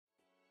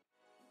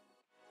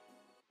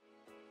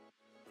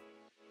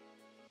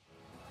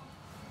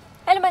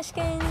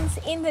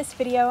Mushkins! In this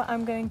video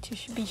I'm going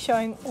to be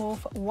showing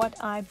off what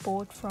I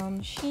bought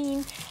from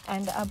Shein,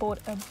 and I bought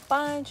a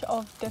bunch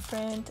of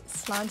different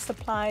slime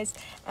supplies,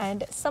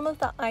 and some of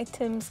the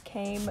items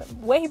came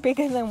way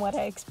bigger than what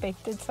I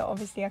expected, so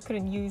obviously I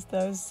couldn't use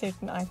those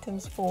certain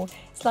items for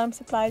slime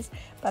supplies,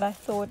 but I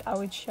thought I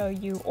would show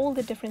you all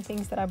the different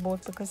things that I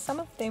bought because some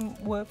of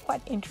them were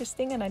quite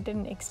interesting and I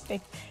didn't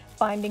expect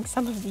finding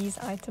some of these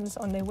items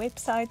on their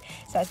website.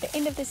 So at the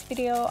end of this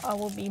video I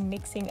will be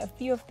mixing a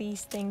few of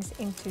these things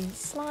into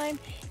slime,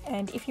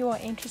 and if you are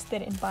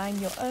interested in buying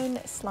your own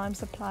slime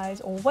supplies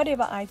or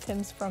whatever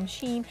items from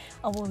Shein,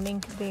 I will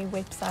link their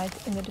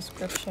website in the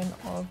description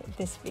of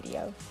this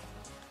video.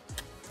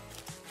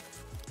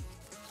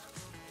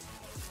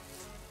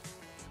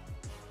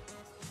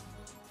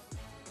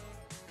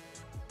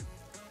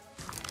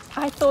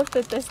 I thought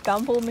that this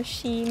gumball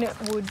machine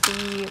would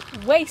be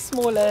way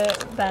smaller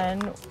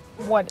than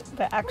what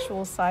the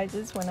actual size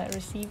is when I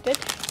received it,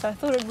 so I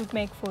thought it would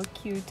make for a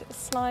cute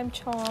slime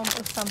charm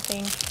or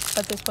something,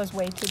 but this was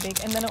way too big.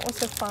 And then I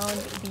also found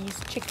these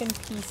chicken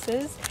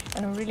pieces,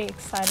 and I'm really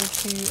excited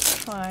to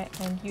try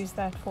and use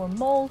that for a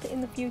mold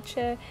in the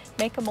future,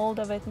 make a mold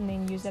of it and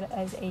then use it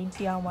as a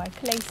DIY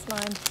clay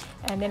slime.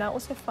 And then I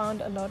also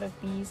found a lot of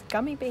these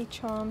gummy bear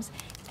charms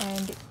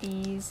and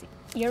these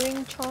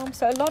earring charms.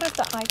 So a lot of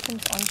the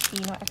items on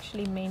Shein are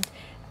actually meant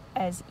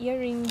as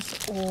earrings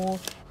or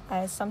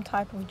as some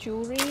type of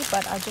jewelry,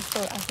 but I just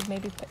thought I could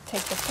maybe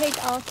take the peg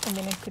out and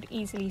then it could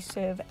easily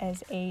serve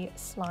as a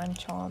slime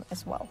charm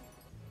as well.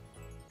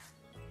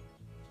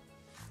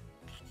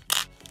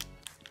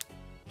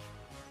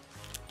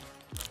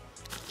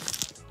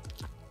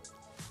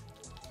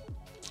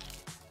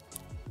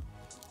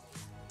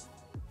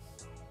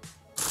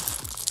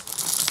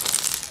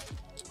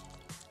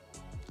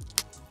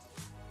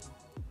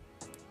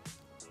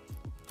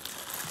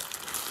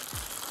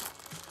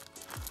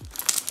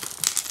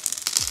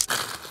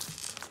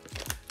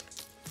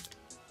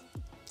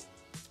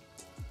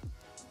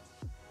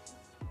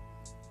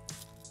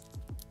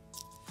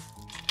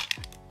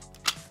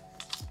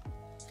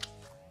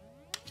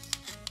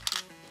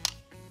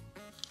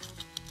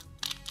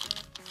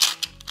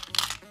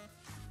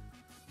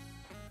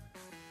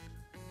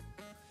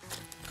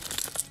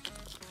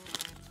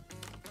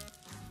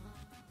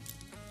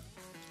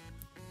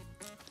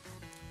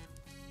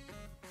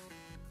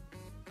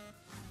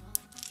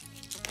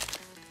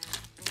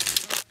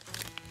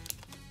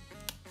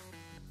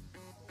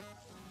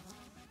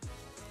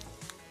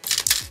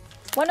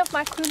 One of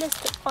my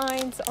coolest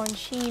finds on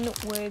Shein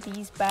were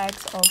these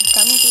bags of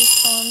gummy bear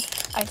charms.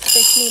 I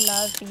especially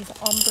love these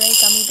ombre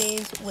gummy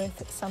bears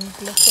with some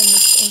glitter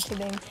mixed into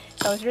them.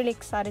 So I was really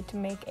excited to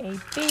make a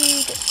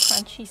big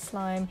crunchy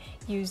slime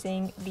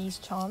using these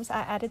charms. I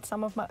added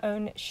some of my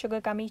own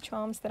sugar gummy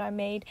charms that I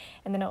made,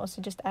 and then I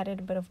also just added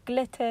a bit of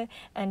glitter,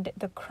 and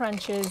the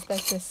crunches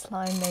that this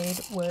slime made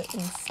were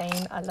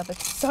insane. I love it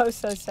so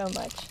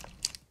much.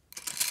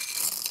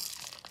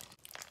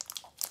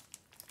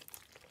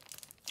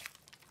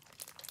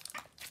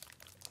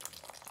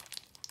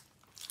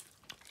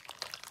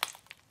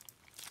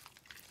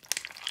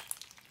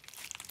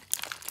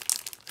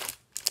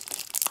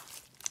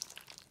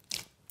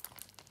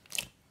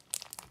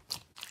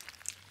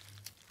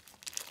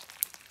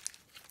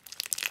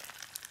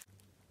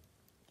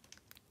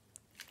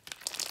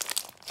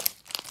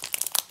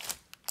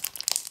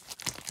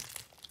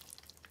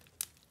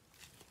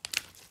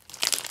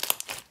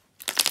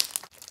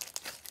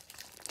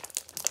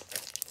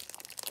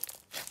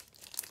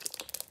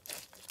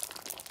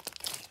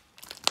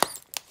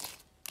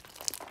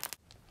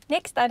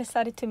 Next, I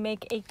decided to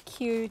make a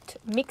cute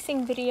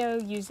mixing video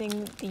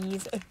using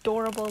these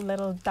adorable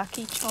little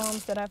ducky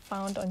charms that I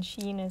found on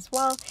Shein as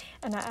well.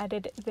 And I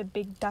added the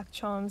big duck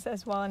charms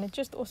as well, and it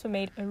just also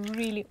made a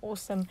really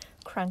awesome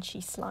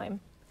crunchy slime.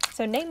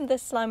 So name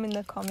this slime in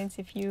the comments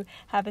if you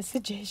have a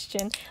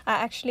suggestion. I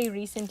actually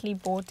recently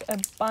bought a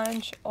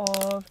bunch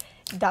of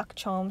duck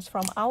charms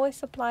from our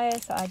supplier,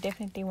 so I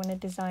definitely want to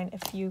design a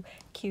few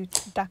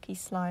cute ducky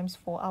slimes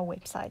for our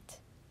website.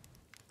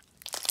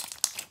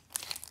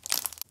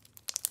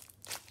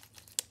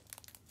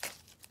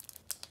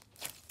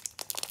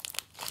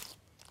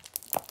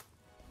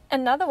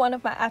 Another one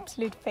of my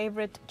absolute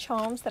favorite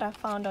charms that I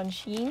found on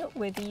Shein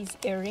were these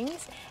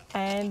earrings,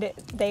 and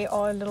they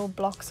are little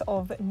blocks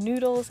of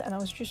noodles, and I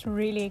was just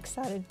really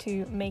excited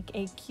to make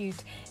a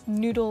cute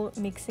noodle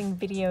mixing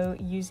video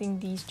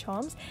using these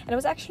charms. And it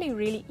was actually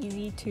really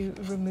easy to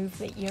remove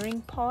the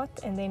earring part,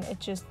 and then it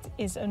just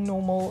is a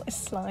normal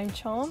slime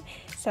charm.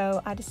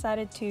 So I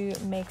decided to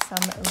make some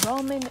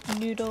ramen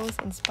noodles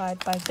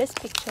inspired by this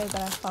picture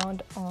that I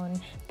found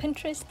on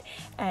Pinterest,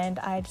 and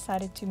I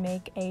decided to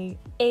make a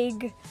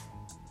egg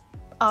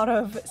out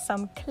of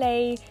some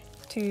clay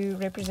to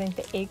represent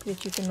the egg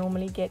that you can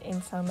normally get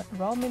in some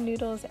ramen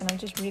noodles, and I'm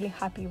just really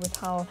happy with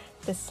how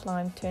this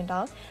slime turned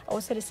out. I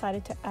also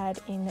decided to add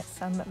in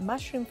some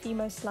mushroom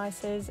fimo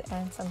slices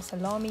and some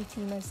salami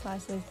fimo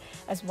slices,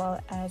 as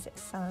well as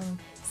some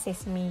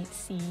sesame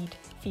seed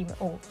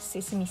or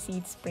sesame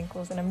seed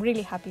sprinkles, and I'm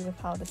really happy with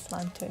how the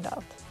slime turned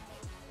out.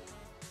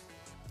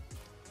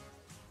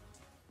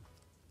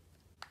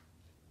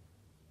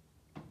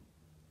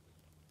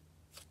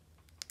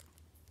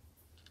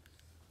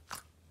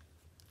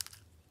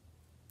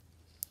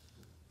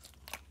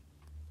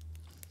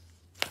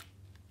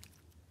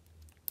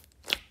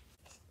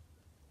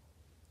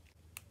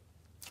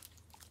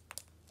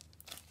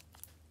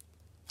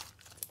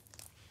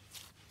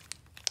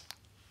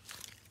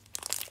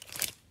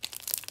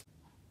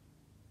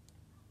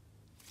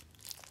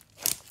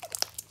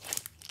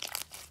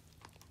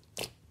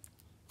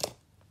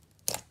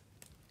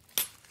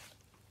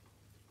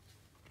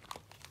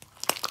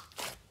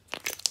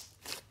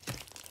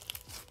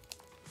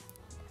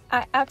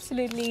 I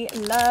absolutely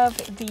love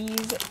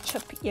these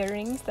chip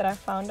earrings that I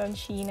found on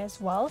Shein as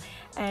well,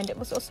 and it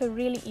was also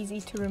really easy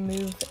to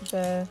remove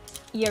the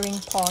earring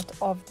part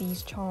of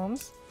these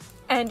charms.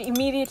 And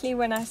immediately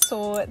when I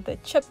saw the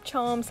chip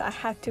charms, I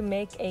had to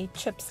make a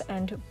chips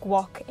and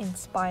guac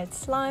inspired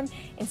slime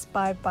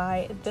inspired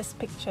by this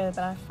picture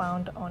that I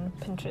found on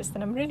Pinterest,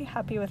 and I'm really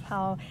happy with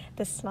how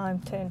the slime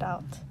turned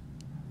out.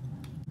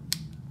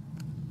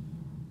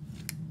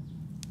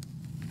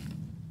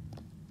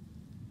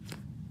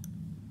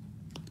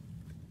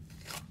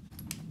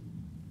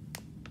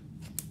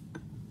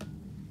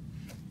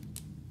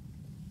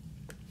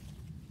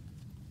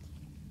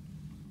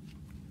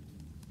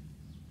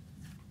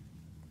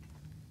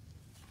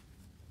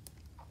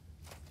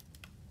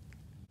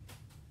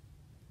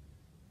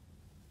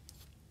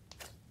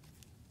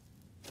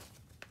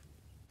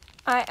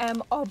 I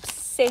am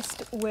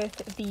obsessed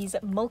with these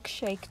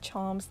milkshake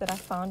charms that I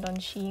found on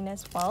Shein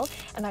as well,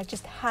 and I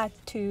just had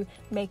to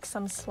make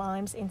some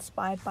slimes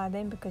inspired by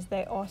them because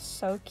they are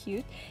so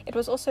cute. It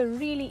was also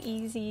really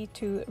easy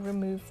to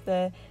remove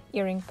the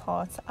earring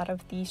parts out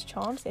of these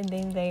charms, and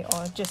then they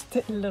are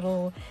just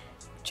little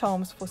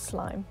charms for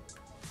slime.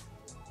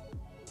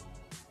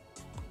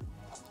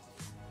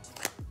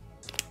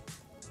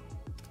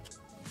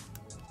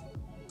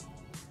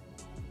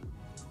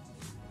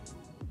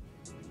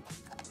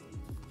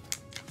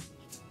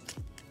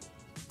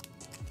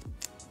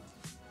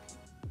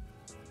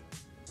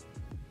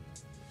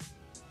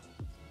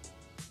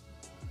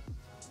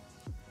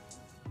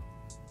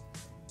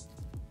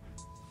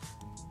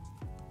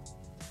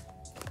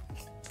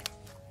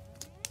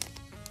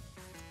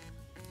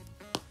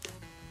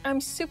 I'm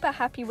super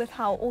happy with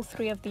how all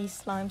three of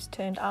these slimes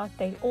turned out.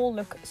 They all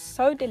look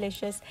so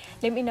delicious.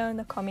 Let me know in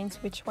the comments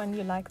which one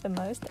you like the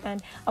most,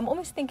 and I'm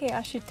almost thinking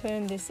I should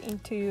turn this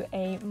into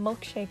a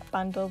milkshake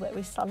bundle that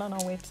we sell on our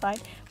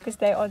website because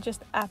they are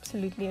just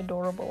absolutely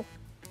adorable.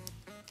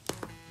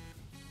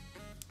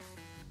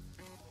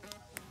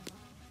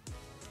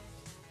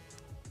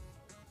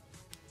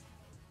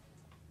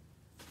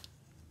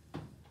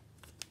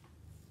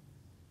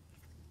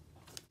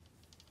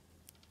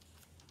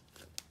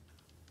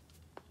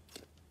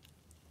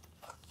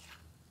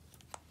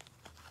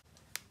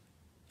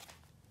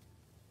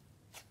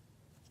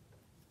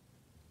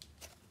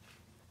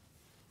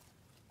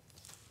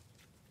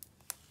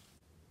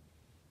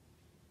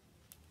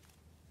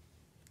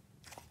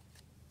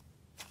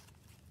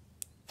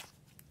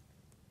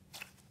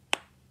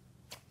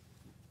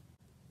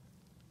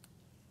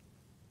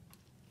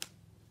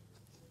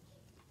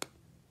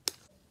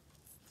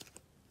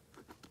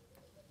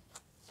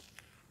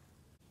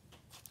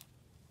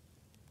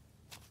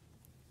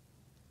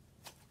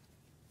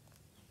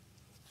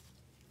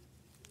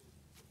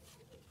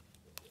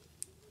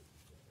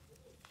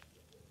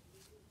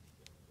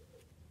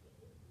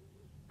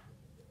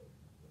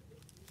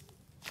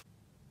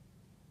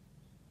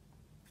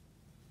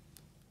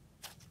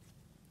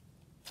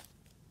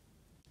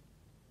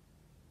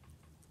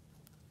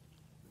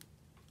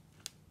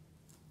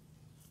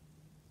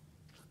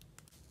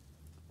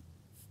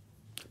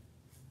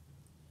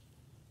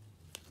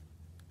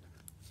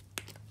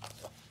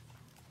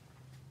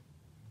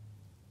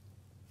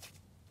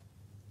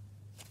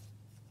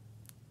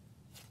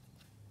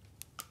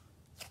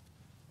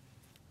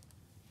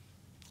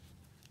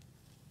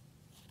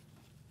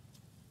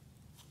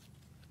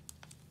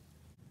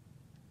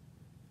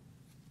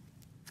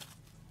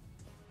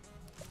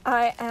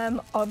 I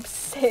am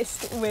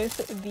obsessed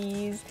with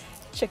these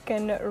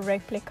chicken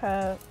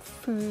replica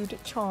food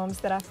charms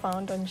that I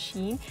found on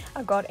Shein.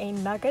 I got a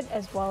nugget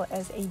as well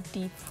as a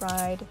deep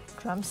fried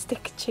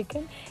drumstick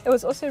chicken. It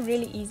was also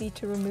really easy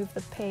to remove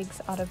the pegs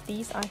out of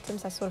these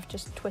items. I sort of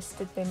just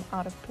twisted them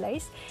out of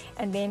place,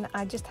 and then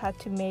I just had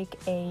to make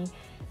a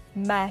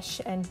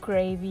mash and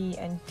gravy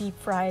and deep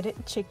fried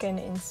chicken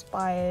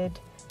inspired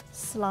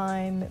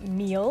slime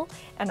meal,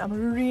 and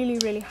I'm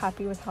really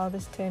happy with how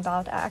this turned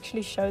out. I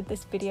actually showed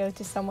this video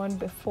to someone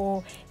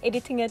before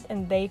editing it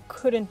and they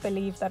couldn't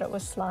believe that it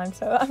was slime,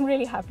 so I'm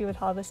really happy with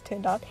how this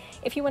turned out.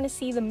 If you want to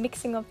see the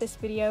mixing of this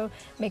video,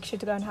 make sure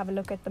to go and have a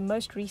look at the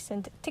most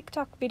recent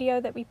TikTok video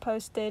that we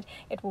posted.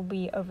 It will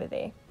be over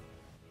there.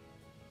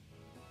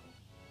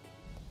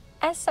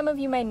 As some of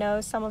you may know,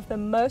 some of the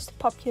most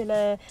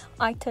popular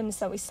items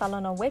that we sell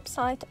on our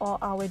website are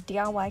our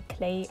DIY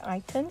clay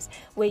items,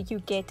 where you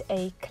get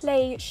a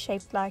clay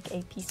shaped like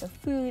a piece of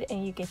food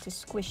and you get to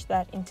squish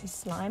that into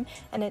slime,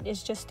 and it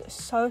is just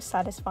so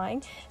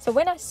satisfying. So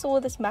when I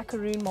saw this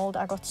macaroon mold,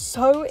 I got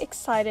so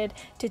excited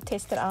to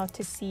test it out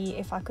to see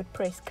if I could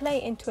press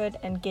clay into it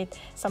and get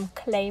some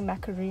clay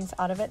macaroons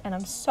out of it, and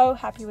I'm so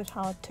happy with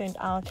how it turned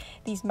out.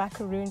 These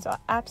macaroons are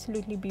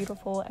absolutely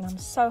beautiful, and I'm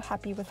so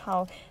happy with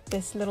how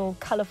this little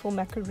colorful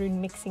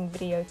macaroon mixing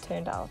video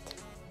turned out.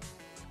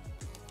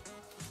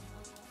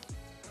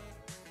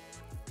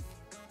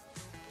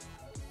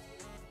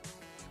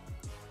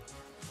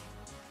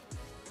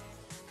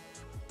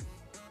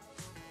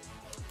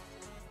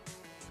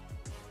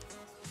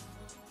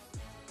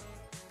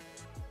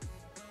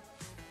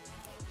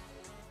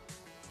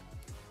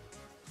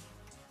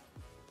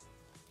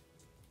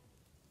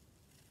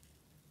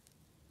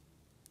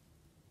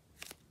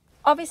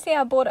 Obviously,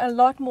 I bought a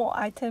lot more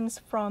items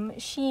from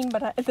Shein,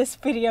 but this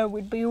video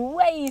would be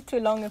way too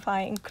long if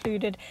I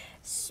included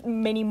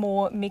many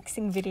more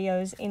mixing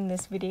videos in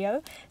this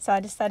video. So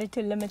I decided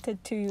to limit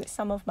it to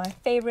some of my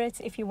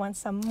favorites. If you want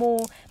some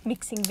more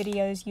mixing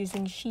videos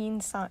using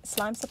Shein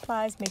slime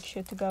supplies, make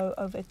sure to go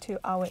over to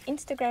our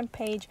Instagram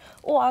page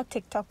or our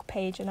TikTok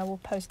page, and I will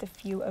post a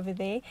few over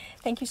there.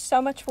 Thank you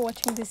so much for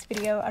watching this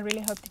video. I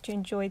really hope that you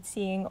enjoyed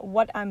seeing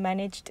what I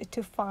managed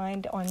to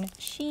find on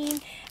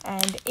Shein,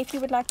 and if you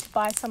would like to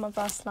buy some of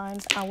our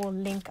slimes, I will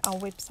link our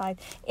website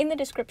in the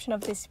description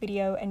of this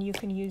video, and you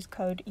can use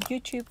code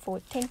YouTube for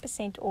 10%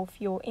 off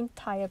your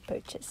entire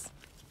purchase.